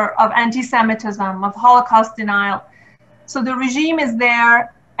sponsor of anti-Semitism, of Holocaust denial. So the regime is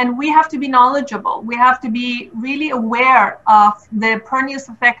there, and we have to be knowledgeable. We have to be really aware of the pernicious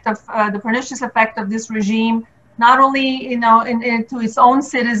effect of this regime, not only, you know, to its own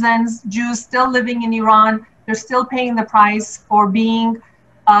citizens, Jews still living in Iran. They're still paying the price for being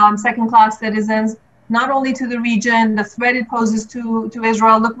second-class citizens, not only to the region, the threat it poses to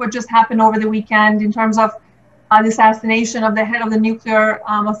Israel. Look what just happened over the weekend in terms of the assassination of the head of the nuclear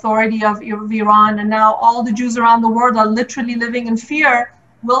authority of Iran. And now all the Jews around the world are literally living in fear.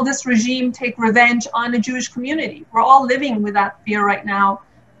 Will this regime take revenge on the Jewish community? We're all living with that fear right now.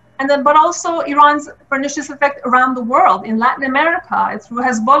 And then, but also Iran's pernicious effect around the world, in Latin America, through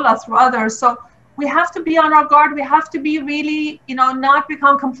Hezbollah, through others. So we have to be on our guard. We have to be really, you know, not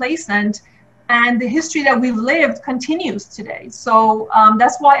become complacent. And the history that we've lived continues today. So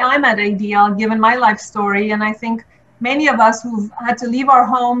that's why I'm at ADL, given my life story. And I think many of us who've had to leave our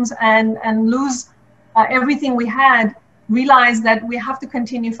homes and lose everything we had, realize that we have to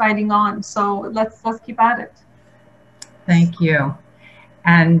continue fighting on. So let's keep at it. Thank you.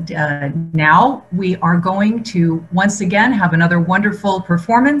 And now we are going to once again have another wonderful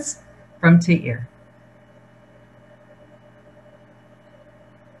performance from Tair.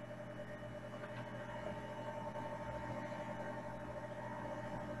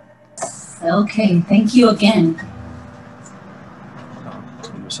 Okay, thank you again.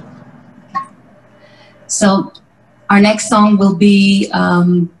 So our next song will be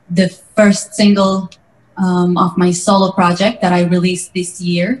the first single of my solo project that I released this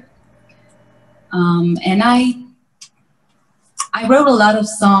year. And I wrote a lot of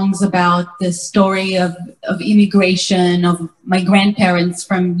songs about the story of immigration, of my grandparents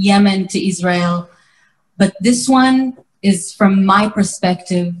from Yemen to Israel. But this one is from my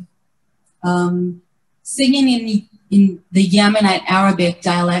perspective, singing in the Yemenite Arabic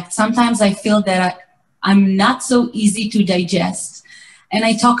dialect. Sometimes I feel that I'm not so easy to digest. And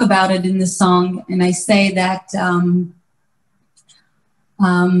I talk about it in the song, and I say that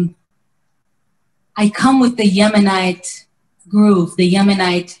I come with the Yemenite groove, the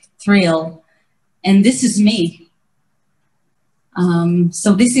Yemenite thrill, and this is me.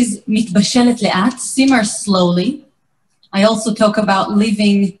 So this is mitbashelet le'at, simmer slowly. I also talk about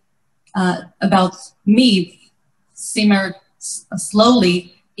living, about me, simmer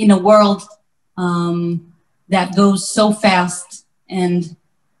slowly in a world that goes so fast and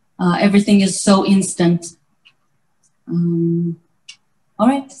everything is so instant. All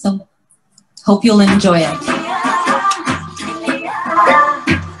right, so hope you'll enjoy it.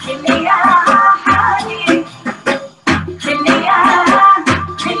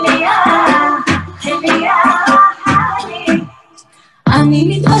 אני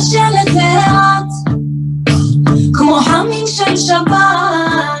מתבשלת לאט, כמו חמין של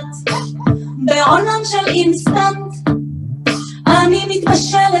שבת, בעולם של אינסטנט. אני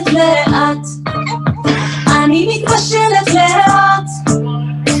מתבשלת לאט, אני מתבשלת לאט,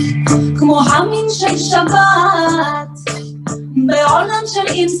 בעולם של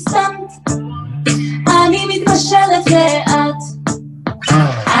אינסטנט אני מתבשלת לאט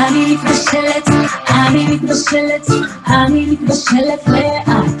אני מתבשלת, אני מתבשלת, אני מתבשלת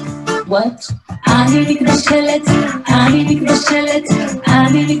לאט What? אני מתבשלת, אני מתבשלת,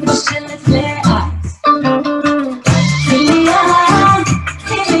 אני מתבשלת לאט חיליה,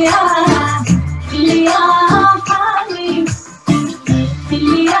 חיליה, חיליה חלי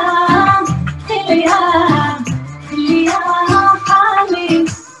חיליה, חיליה, חיליה חלי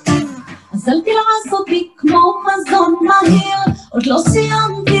אז אל תלעס אותי כמו מזון מהיר עוד לא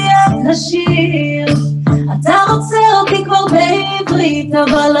סיימתי את השיר אתה רוצה אותי כבר בעברית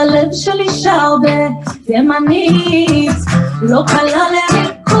אבל הלב שלי שר בתימנית לא קלה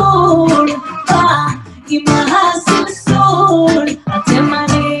לעיכול עם הסלסול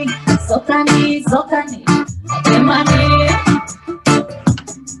התימני זאת אני, זאת אני התימני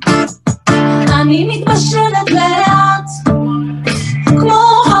אני מתבשלת לאט כמו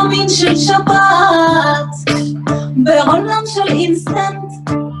המין של שבת בעולם של אינסטנט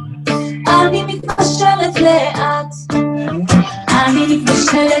אני מתבשלת לאט אני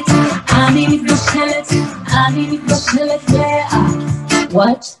מתבשלת, אני מתבשלת, אני מתבשלת לאט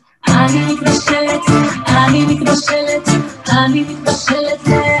What? אני מתבשלת, אני מתבשלת, אני מתבשלת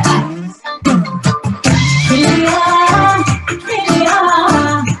לאט חיליה, חיליה,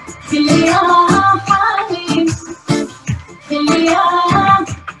 חיליה חיים חיליה,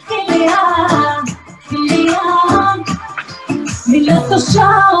 חיליה, חיליה מילה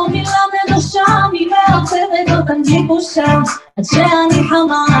קשה או מילה נדושה מילה אחרת אותן גיבושה עד שאני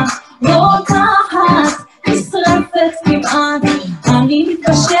חמה רותחת נשרפת כמעט אני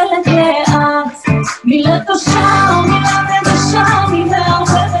מתבשלת לאט מילה קשה או מילה נדושה מילה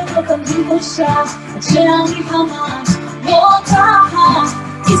אחרת אותן גיבושה עד שאני חמה רותחת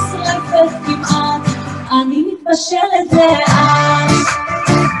נשרפת כמעט אני מתבשלת לאט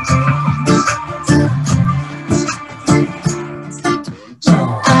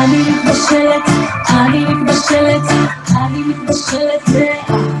אני מתבשלת, אני מתבשלת, אני מתבשלת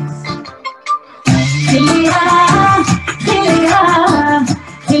לאט חיליה, חיליה,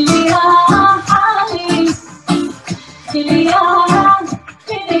 חיליה חלי חיליה,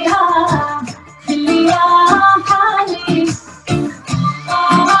 חיליה, חיליה חלי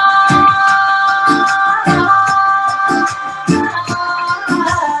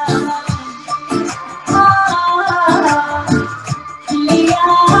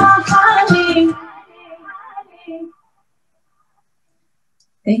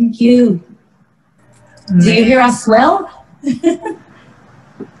Thank you. Do you hear us well?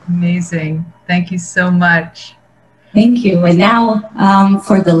 Amazing. Thank you so much. Thank you. And now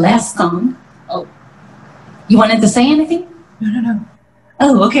for the last song. Oh, you wanted to say anything? No.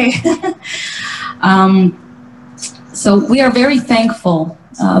 Oh, okay. So we are very thankful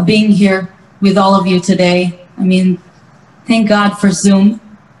being here with all of you today. I mean, thank God for Zoom.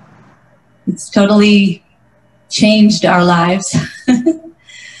 It's totally changed our lives.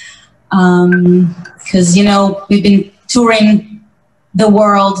 Because, you know, we've been touring the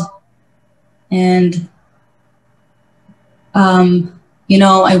world and, you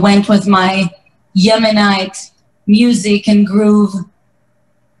know, I went with my Yemenite music and groove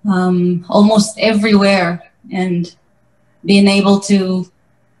almost everywhere and being able to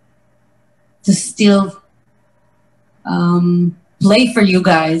still play for you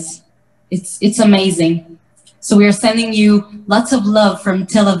guys. It's amazing. So we are sending you lots of love from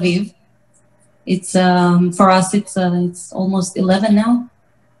Tel Aviv. It's for us. It's almost 11 now.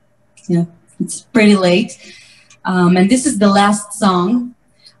 Yeah, it's pretty late. And this is the last song.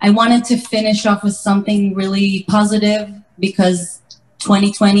 I wanted to finish off with something really positive because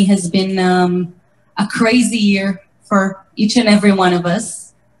 2020 has been a crazy year for each and every one of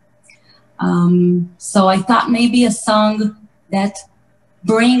us. So I thought maybe a song that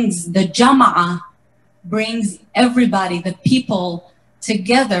brings the jama'ah, brings everybody, the people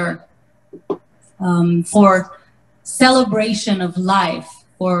together for celebration of life,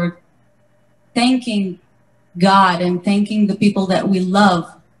 for thanking God and thanking the people that we love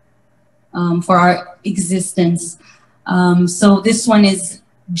for our existence. So this one is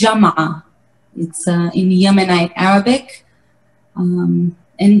Jama'ah. It's in Yemenite Arabic.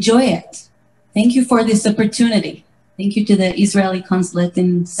 Enjoy it. Thank you for this opportunity. Thank you to the Israeli consulate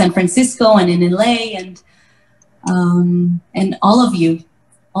in San Francisco and in LA and all of you,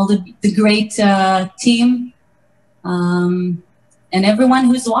 all the great team and everyone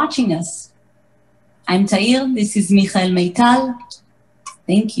who's watching us. I'm Tair, this is Michael Meital.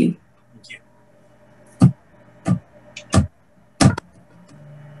 Thank you.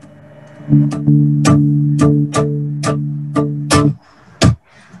 Thank you.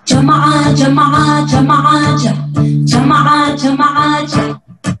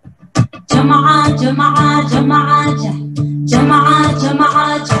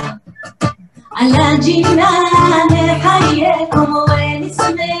 على جنان حياكم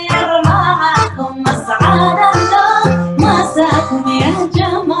ونسمر معكم مسعد الله مساكم يا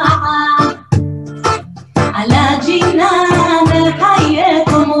جماعة على جنان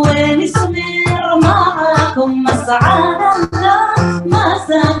حياكم ونسمر معكم مسعد الله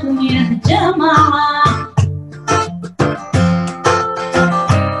مساكم يا جماعة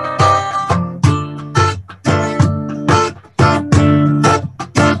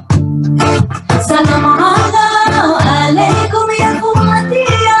سلام عليكم يا اخواتي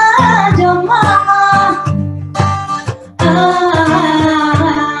يا جماعة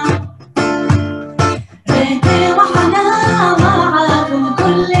ريتي واحنا معاكم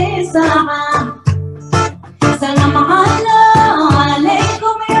كل ساعة سلام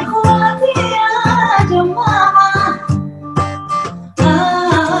عليكم يا اخواتي يا جماعة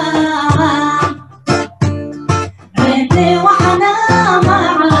ريتي واحنا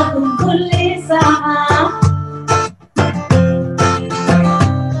معاكم كل ساعة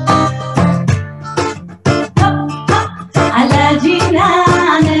على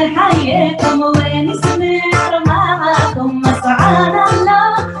جنان حياكم ونسمر معاكم مسعد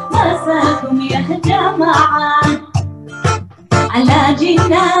الله مساكم يا جماعة على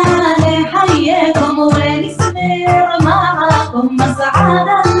جنان حياكم ونسمر معاكم مسعد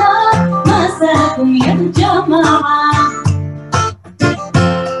الله مساكم يا جماعة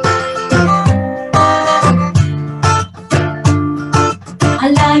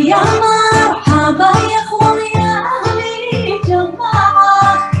على يا مرحبا يا اخوان يا اهلي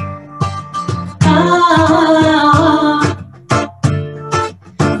جماعة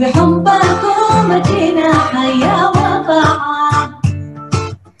بحبكم جينا حيا وطاعة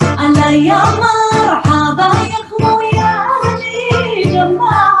على يا مرحبا يا اخوان يا اهلي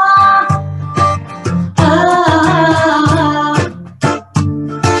جماعة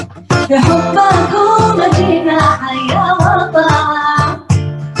بحبكم جينا حيا وطاعة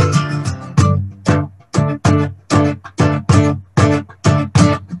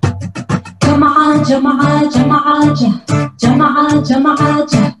جماعة جماعة جماعة جماعة جماعة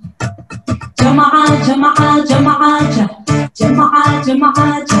جماعة جماعة جماعة جماعة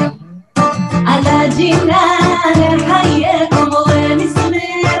جماعة على جنان حياكم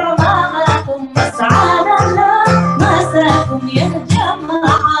ونسمر معاكم مسعد الله مساكم يا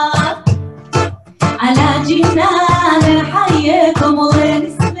جماعة على جنان حياكم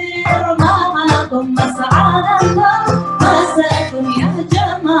ونسمر معاكم مسعد الله مساكم يا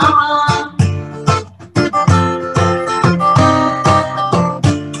جماعة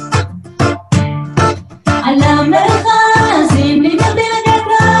على مغازي من بلدك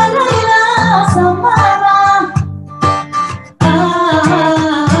ليلى سمارة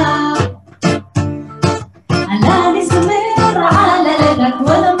على نسمر على لدك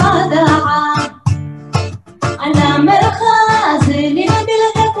والمدعى على مغازي من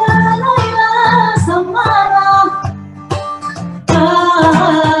بلدك ليلى سمارة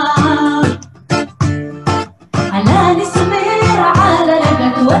على نسمر على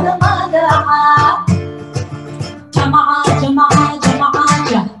لدك والمدعى جماعة جماعة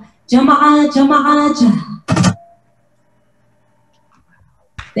جماعة جماعة جماعة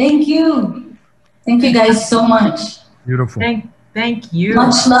Thank you. Thank you guys so much. Beautiful. Thank you.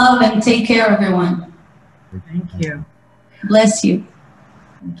 Much love and take care, everyone. Thank you. Bless you.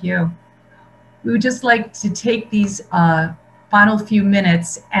 Thank you. We would just like to take these final few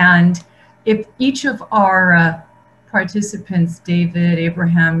minutes, and if each of our participants, David,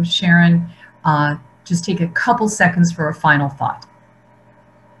 Abraham, Sharon, just take a couple seconds for a final thought.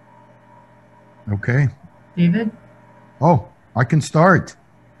 Okay. David? Oh, I can start.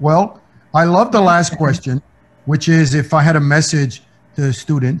 Well, I love the last question, which is if I had a message to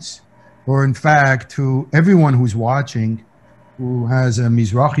students, or in fact to everyone who's watching, who has a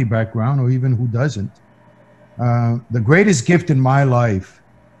Mizrahi background or even who doesn't. The greatest gift in my life,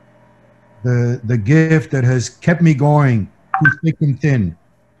 the gift that has kept me going through thick and thin,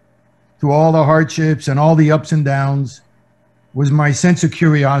 through all the hardships and all the ups and downs, was my sense of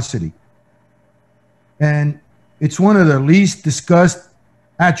curiosity. And it's one of the least discussed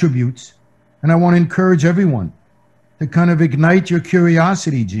attributes. And I want to encourage everyone to kind of ignite your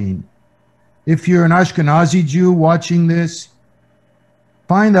curiosity gene. If you're an Ashkenazi Jew watching this,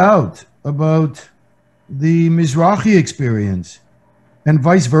 find out about the Mizrahi experience and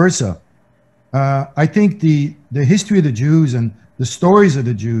vice versa. I think the history of the Jews and the stories of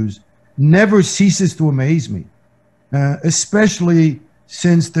the Jews never ceases to amaze me, especially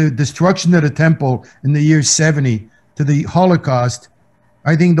since the destruction of the temple in the year 70 to the Holocaust.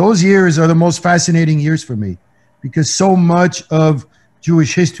 I think those years are the most fascinating years for me, because so much of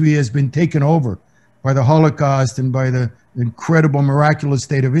Jewish history has been taken over by the Holocaust and by the incredible, miraculous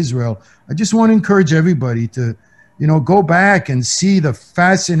state of Israel. I just want to encourage everybody to, go back and see the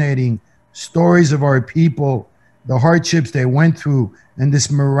fascinating stories of our people, the hardships they went through, and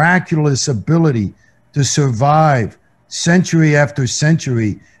this miraculous ability to survive century after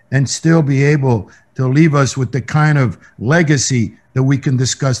century and still be able to leave us with the kind of legacy that we can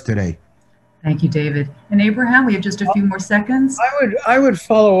discuss today. Thank you, David. And Abraham, we have just a few more seconds. I would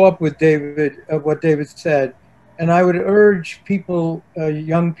follow up with David, what David said, and I would urge people,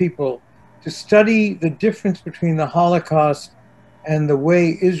 young people, to study the difference between the Holocaust and the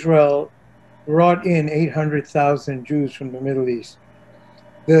way Israel brought in 800,000 Jews from the Middle East.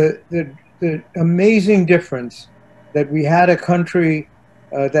 The amazing difference that we had a country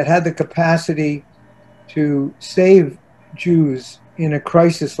that had the capacity to save Jews in a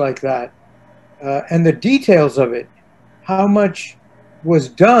crisis like that, and the details of it, how much was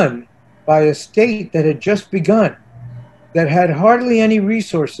done by a state that had just begun, that had hardly any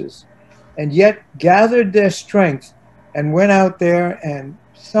resources, and yet gathered their strength and went out there and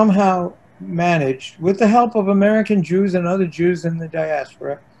somehow managed, with the help of American Jews and other Jews in the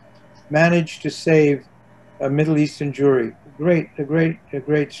diaspora, managed to save a Middle Eastern Jewry. A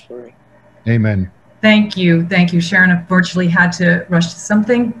great story. Amen. Thank you. Thank you. Sharon unfortunately had to rush to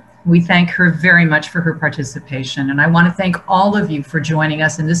something. We thank her very much for her participation. And I want to thank all of you for joining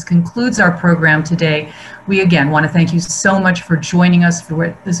us. And this concludes our program today. We again want to thank you so much for joining us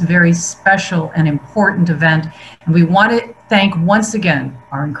for this very special and important event. And we want to thank once again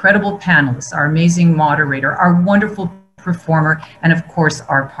our incredible panelists, our amazing moderator, our wonderful performer, and of course,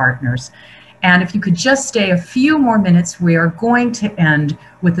 our partners. And if you could just stay a few more minutes, we are going to end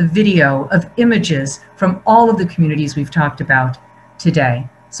with a video of images from all of the communities we've talked about today.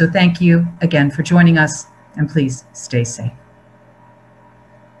 So thank you again for joining us, and please stay safe.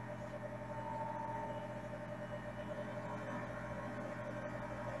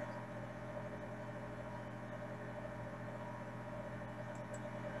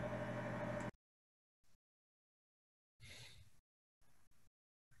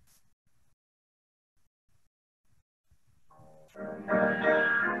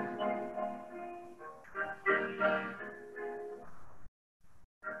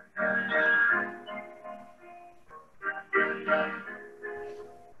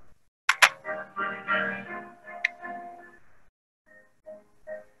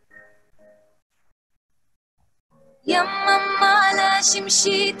 يا ماما لاش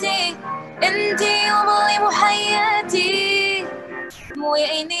مشيتي انتي عمري وحياتي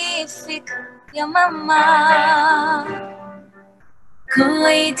مويقيني فيك يا ماما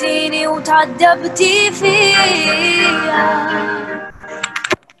كرهتيني وتعذبتي فيا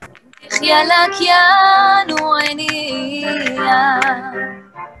خيالك يا نوعينيا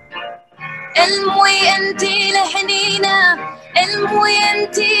الموي انتي الحنينة الموي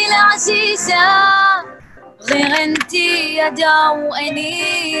انتي العزيزة غير انتي يا داو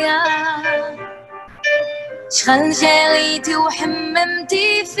انيا شغل جريتي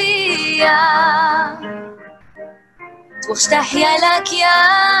وحممتي فيا توخش تحيا لك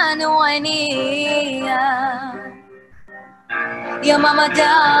يا نوانيا يا ماما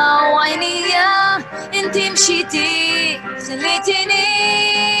داو عينيا انتي مشيتي خليتيني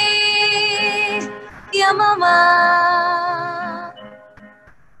يا ماما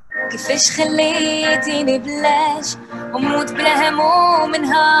كيفاش خليتيني بلاش وموت بلا هموم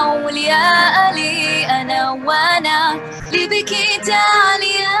منها وليالي انا وانا اللي بكيت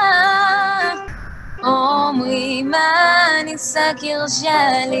عليا عمري ما ننساك يا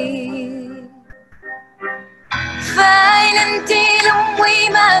رجالي فاين انتي لامي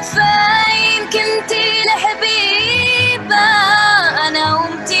ما فاين كنتي لحبيبه انا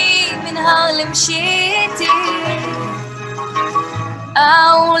وانتي من نهار مشيتي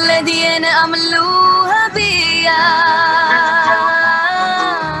أولادي أنا أملوها بيا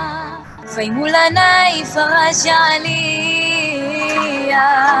في مولانا فرج عليا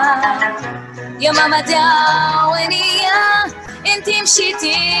يا ماما داونيا انتي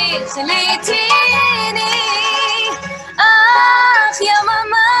مشيتي خليتيني يا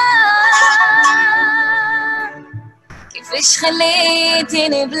ماما كيفاش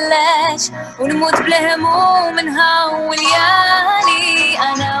خليتيني بلاش ونموت بلا هموم نهار وليالي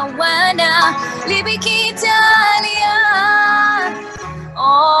انا وانا اللي بكيت عليا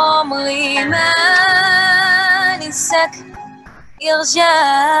عمري ما ننساك يا رجالي